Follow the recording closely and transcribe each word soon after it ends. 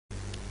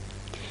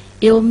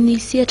eo amin'ny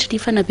sehatry ny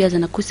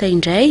fanabeazana kosa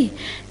indray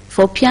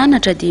vao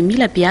mpianatra dia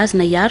mila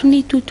beazina hiaro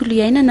ny tontolo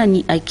iainana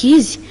ny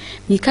ankizy.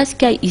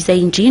 Mikasika izay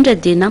indrindra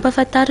dia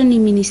nampahafantarin'ny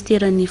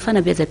ministeran'ny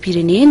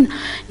fanabeazam-pirenena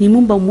ny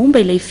mombamomba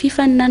ilay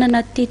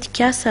fifaninanana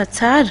tetikasa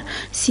tsara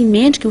sy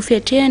mendrika ho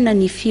fiatrehana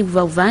ny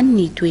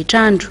fiovaovan'ny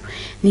toetr'andro.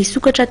 Ny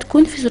sokatra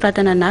tokoa ny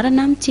fisoratana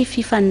anarana amin'ity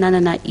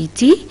fifaninanana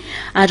ity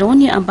ary ao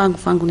ny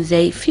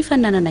ambangovangonyizay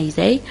fifaninanana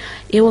izay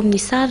eo amin'ny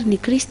sary ny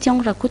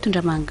Kristian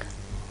Rakotondramanga.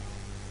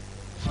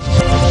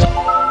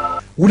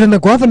 Olana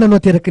goavana no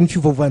ateraky ny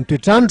fiovaovan'ny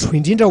toetr'andro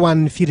indrindra ho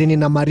an'ny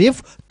firenena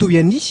marefo toy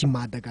an'i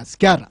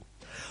Madagasikara.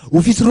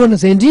 Ho fisorohana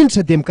izay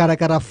indrindra dia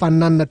mikarakara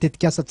fifaninanana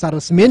tetikasa tsara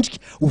sy mendrika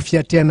ho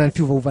fiatrehana ny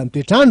fiovaovan'ny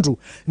toetr'andro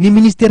ny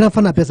ministeran'ny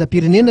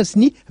fanabeazam-pirenena sy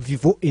ny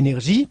vivo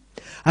energia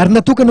ary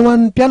natokana ho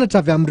an'ny mpianatra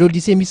avy amin'ireo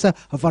lycée misa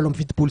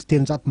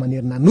 770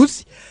 manerina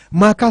nosy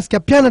mahakasika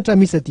mpianatra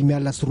misa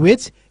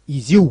 5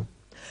 izy io.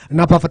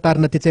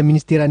 Nampahafantarina tetsy amin'ny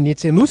ministeran'ny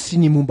etsy sy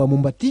ny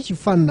mombamomba ty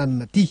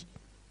fifaninanana ty.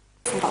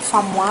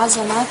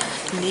 Famoazana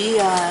ny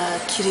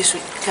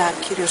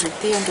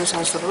curiosité andreo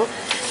zareo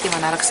dia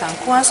manaraka izany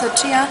koa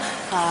satria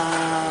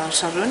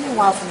zareo ny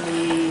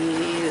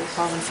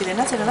hoavin'ny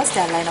firenena tsenanazy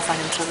dia alaina avy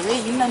amin'ny zareo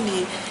hoe inona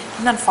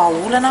ny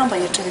vahaolana mba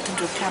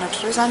eritreretin'ireo mpianatra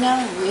ireo zany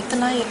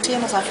hoentina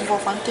eritreana za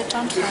fiovaovan'ny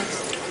toetr'andro zany.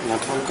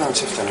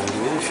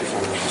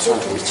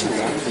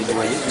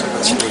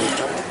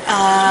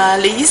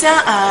 Le izy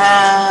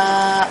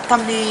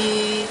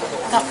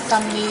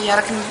tamin'ny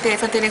araky ny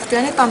fanteneko teo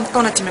any tamin'ny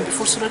taona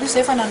 2024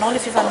 izay efa nanao le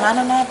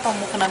fifaninanana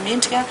mpamokana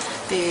mendrika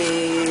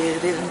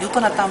dia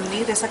niopana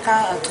tamin'ny resaka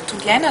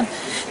tontolo iainana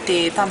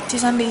dia tamin'ity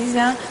zany le izy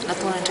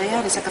nataona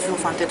indray resaka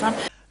fiovaovan'ny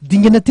toetr'andro.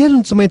 Dingana telo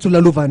ny tsy maintsy ho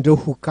lalovan'ireo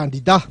ho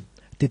kandida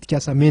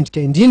tetikasa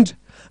mendrika indrindra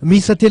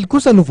miisa telo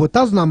kosa no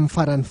voatazona amin'ny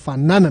faran'ny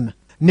faninanana.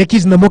 Ny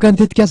ankizy namoaka ny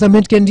tetikasa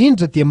mendrika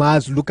indrindra dia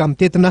mahazo loka amin'ny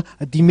tetina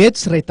 10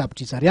 sy 2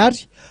 tapitrisa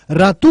ariary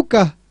raha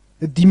toka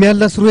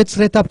 5 sy 2 sy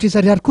 2 tapitrisa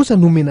ariary kosa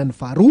no menan'ny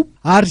faharoa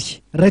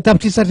ary 2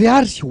 tapitrisa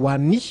ariary ho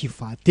an'ny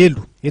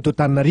fahatelo. Eto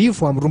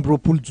Antananarivo amin'ny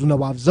 20 jona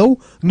ho avy izao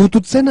no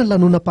totsaina ny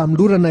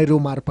lanonam-pamolorana ireo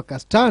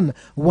mari-pakasitrahana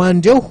ho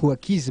an'ireo ho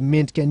ankizy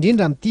mendrika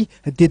indrindra amin'ity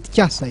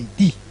tetikasa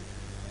ity.